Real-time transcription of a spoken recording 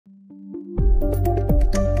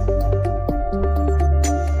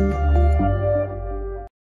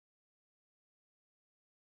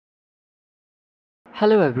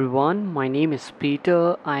Hello everyone, my name is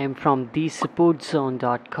Peter. I am from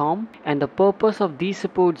thesupportzone.com and the purpose of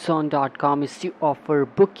thesupportzone.com is to offer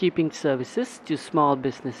bookkeeping services to small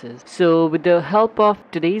businesses. So with the help of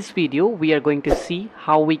today's video, we are going to see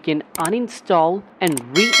how we can uninstall and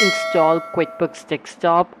reinstall QuickBooks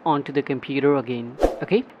Desktop onto the computer again.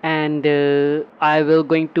 Okay, and I will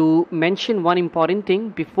going to mention one important thing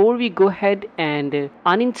before we go ahead and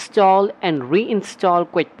uninstall and reinstall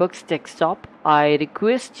QuickBooks Desktop. I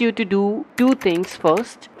request you to do two things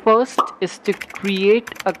first. First is to create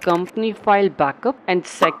a company file backup, and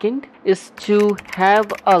second is to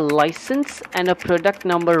have a license and a product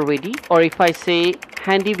number ready, or if I say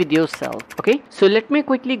handy with yourself. Okay, so let me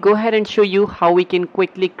quickly go ahead and show you how we can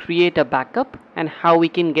quickly create a backup and how we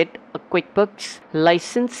can get a QuickBooks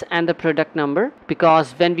license and the product number,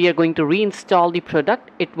 because when we are going to reinstall the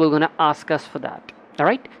product, it will gonna ask us for that. All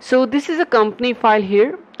right, so this is a company file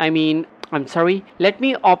here. Let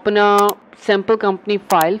me open a sample company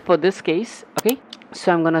file for this case. Okay,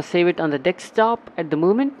 so I'm gonna save it on the desktop at the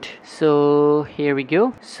moment. So here we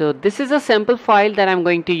go. So this is a sample file that I'm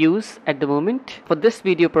going to use at the moment for this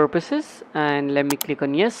video purposes, and let me click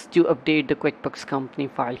on yes to update the QuickBooks company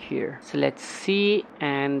file here. So let's see,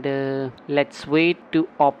 and let's wait to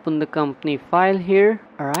open the company file here.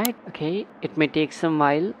 All right, okay, it may take some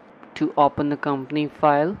while to open the company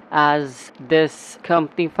file, as this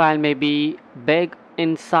company file may be big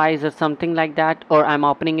in size or something like that, or I'm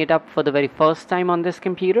opening it up for the very first time on this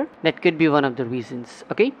computer. That could be one of the reasons.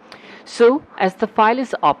 Okay, so as the file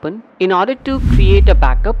is open, in order to create a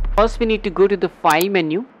backup, first we need to go to the file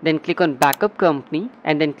menu, then click on backup company,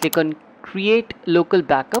 and then click on create local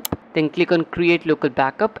backup, then click on create local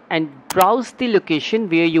backup and browse the location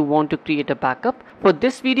where you want to create a backup. For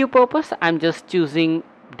this video purpose, I'm just choosing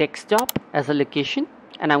desktop as a location,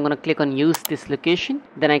 and I'm going to click on use this location.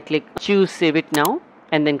 Then I click choose save it now,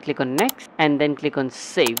 and then click on next, and then click on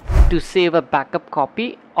save to save a backup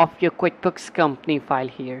copy of your QuickBooks company file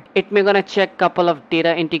here. It may gonna check couple of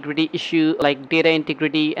data integrity issue, like data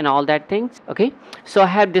integrity and all that things. Okay, so I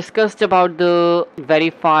have discussed about the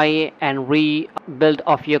verify and rebuild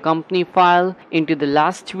of your company file into the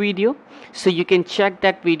last video, so you can check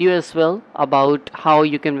that video as well about how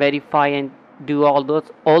you can verify and do all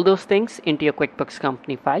those things into your QuickBooks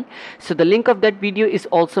company file. So the link of that video is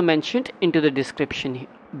also mentioned into the description here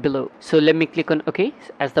below. So let me click on OK.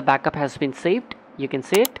 As the backup has been saved, you can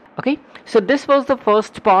see it. Okay, so this was the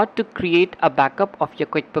first part, to create a backup of your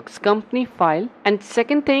QuickBooks company file, and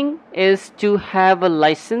second thing is to have a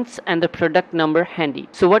license and the product number handy.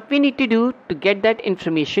 So what we need to do to get that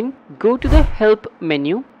information, go to the help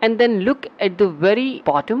menu and then look at the very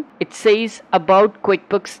bottom. It says about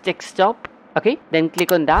QuickBooks Desktop. Okay, then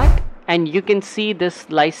click on that, and you can see this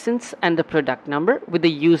license and the product number with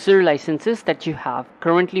the user licenses that you have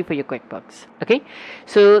currently for your QuickBooks. Okay,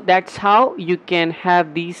 so that's how you can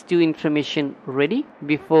have these two information ready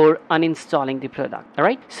before uninstalling the product. All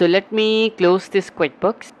right, so let me close this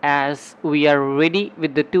QuickBooks as we are ready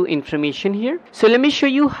with the two information here. So let me show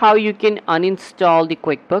you how you can uninstall the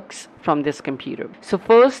QuickBooks from this computer. So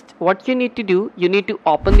first, what you need to do, you need to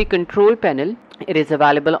open the control panel. It is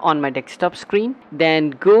available on my desktop screen. Then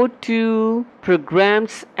go to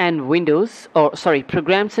programs and windows, or sorry,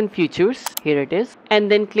 programs and features. Here it is, and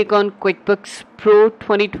then click on QuickBooks Pro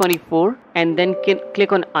 2024, and then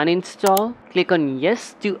click on uninstall. Click on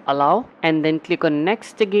yes to allow, and then click on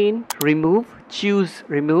next again. Remove, choose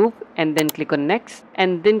remove, and then click on next,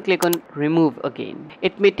 and then click on remove again.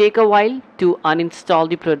 It may take a while to uninstall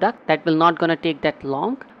the product. That will not gonna take that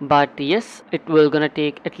long, but yes, it will gonna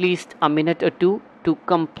take at least a minute or two to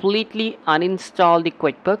completely uninstall the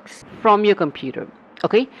QuickBooks from your computer.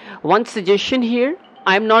 Okay, one suggestion here,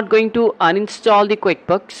 I'm not going to uninstall the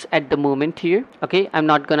QuickBooks at the moment here. Okay, I'm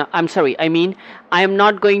not going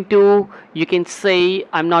to, you can say,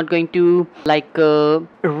 I'm not going to like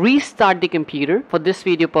restart the computer for this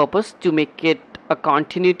video purpose to make it a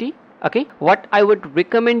continuity. Okay, what I would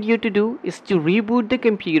recommend you to do is to reboot the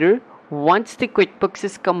computer once the QuickBooks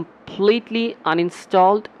is completely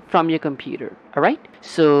uninstalled from your computer. All right,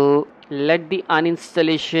 so let the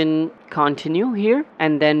uninstallation continue here,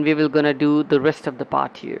 and then we will gonna do the rest of the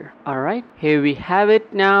part here. All right, here we have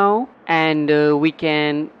it now, and we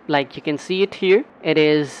can, like you can see it here, it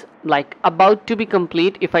is like about to be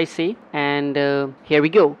complete if I say, and here we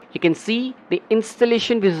go. You can see the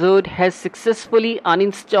installation wizard has successfully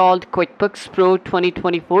uninstalled QuickBooks Pro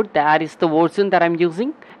 2024. That is the version that I'm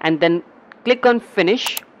using, and then click on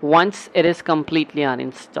finish once it is completely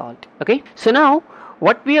uninstalled. Okay, so now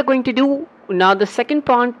what we are going to do now, the second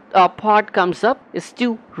part comes up is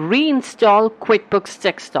to reinstall QuickBooks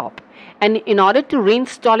Desktop. And in order to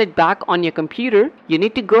reinstall it back on your computer, you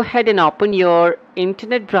need to go ahead and open your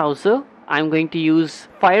internet browser. I'm going to use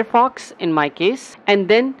Firefox in my case, and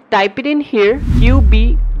then type it in here,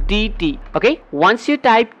 QBDT. Okay, once you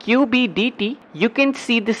type QBDT, you can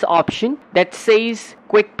see this option that says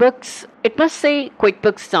QuickBooks. It must say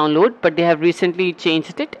QuickBooks download, but they have recently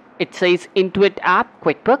changed it. It says Intuit app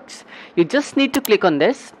QuickBooks. You just need to click on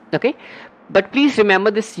this. Okay, but please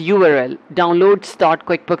remember this URL,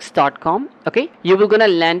 downloads.quickbooks.com. Okay, you will gonna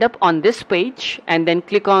land up on this page, and then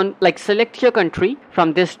click on, like, select your country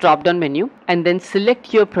from this drop down menu, and then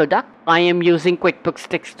select your product. I am using QuickBooks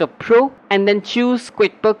Desktop Pro, and then choose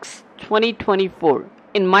QuickBooks 2024.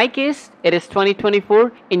 In my case, it is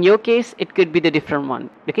 2024. In your case, it could be the different one.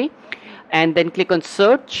 Okay, and then click on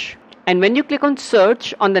search. And when you click on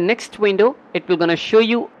search on the next window, it will gonna show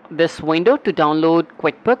you this window to download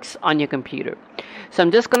QuickBooks on your computer. So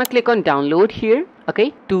I'm just gonna click on download here,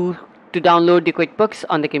 okay, to download the QuickBooks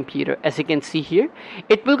on the computer. As you can see here,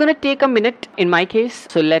 it will gonna take a minute in my case,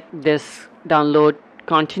 so let this download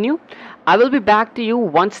continue. I will be back to you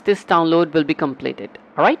once this download will be completed.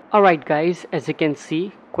 Alright guys, as you can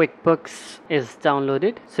see, QuickBooks is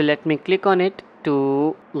downloaded. So let me click on it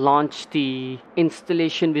to launch the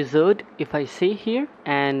installation wizard, if I say here,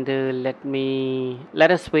 and let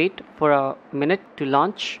us wait for a minute to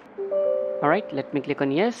launch. Alright, let me click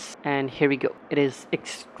on yes, and here we go. It is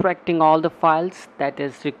extracting all the files that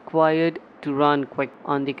is required to run Quick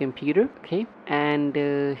on the computer. Okay, and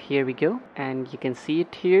here we go, and you can see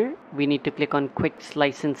it here. We need to click on Quick's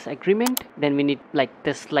license agreement. Then we need, like,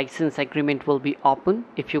 this license agreement will be open.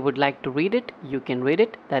 If you would like to read it, you can read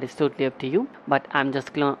it. That is totally up to you, but I'm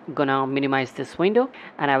just gonna minimize this window,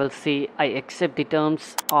 and I will say I accept the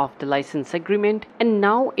terms of the license agreement. And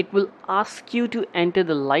now it will ask you to enter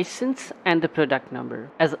the license and the product number.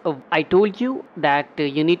 As I told you that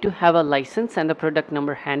you need to have a license and the product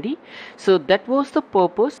number handy, so that was the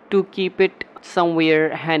purpose, to keep it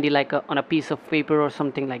somewhere handy, like on a piece of paper or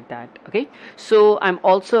something like that. Okay, so I'm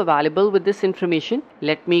also available with this information.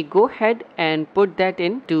 Let me go ahead and put that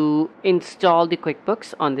in to install the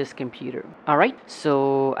QuickBooks on this computer. Alright,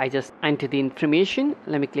 so I just enter the information.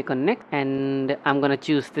 Let me click on next, and I'm gonna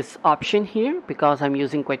choose this option here because I'm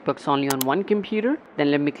using QuickBooks only on one computer.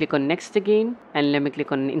 Then let me click on next again, and let me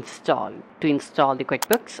click on install to install the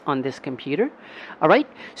QuickBooks on this computer. Alright,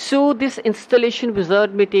 so this installation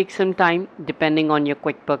wizard may take some time depending on your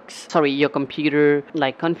your computer,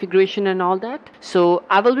 like, configuration and all that. So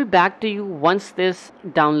I will be back to you once this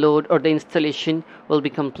download or the installation will be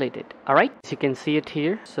completed. Alright, as you can see it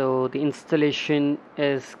here, so the installation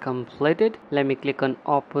is completed. Let me click on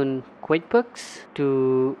open QuickBooks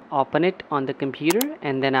to open it on the computer,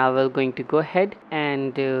 and then I will going to go ahead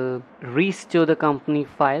and restore the company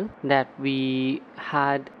file that we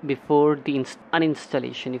had before the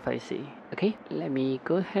uninstallation, if I say. Okay, let me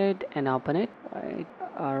go ahead and open it.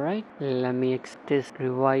 Alright, let me accept this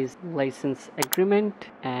revised license agreement,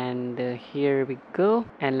 and here we go,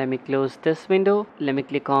 and let me close this window. Let me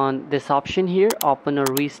click on this option here, open or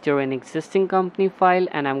restore an existing company file,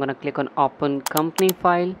 and I'm gonna click on open company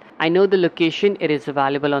file. I know the location, it is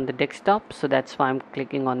available on the desktop, so that's why I'm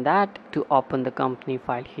clicking on that to open the company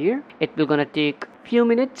file here. It will gonna take few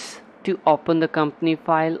minutes to open the company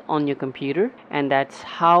file on your computer, and that's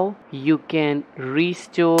how you can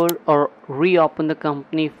restore or reopen the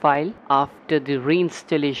company file after the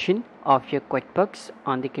reinstallation of your QuickBooks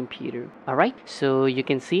on the computer. Alright, so you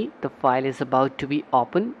can see the file is about to be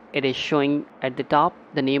opened. It is showing at the top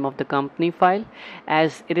the name of the company file.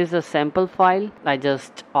 As it is a sample file, I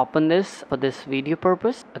just open this for this video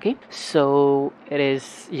purpose. Okay, so it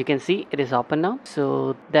is, you can see it is open now.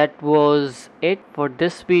 So that was it for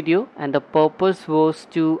this video, and the purpose was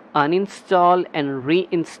to uninstall and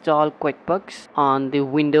reinstall QuickBooks on the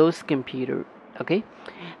Windows computer. Okay,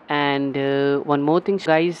 and one more thing,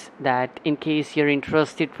 guys, that in case you're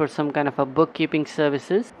interested for some kind of a bookkeeping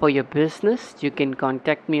services for your business, you can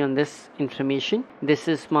contact me on this information. This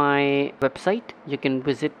is my website. You can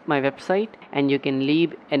visit my website and you can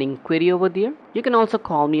leave an inquiry over there. You can also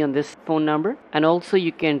call me on this phone number, and also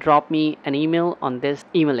you can drop me an email on this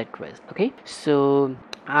email address. Okay, so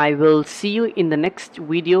I will see you in the next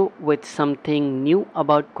video with something new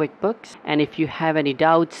about QuickBooks. And if you have any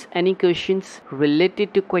doubts, any questions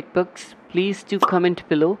related to QuickBooks, please do comment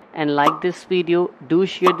below and like this video. Do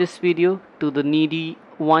share this video to the needy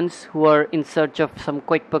ones who are in search of some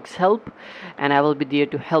QuickBooks help, and I will be there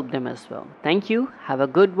to help them as well. Thank you. Have a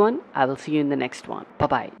good one. I will see you in the next one. Bye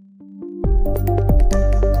bye.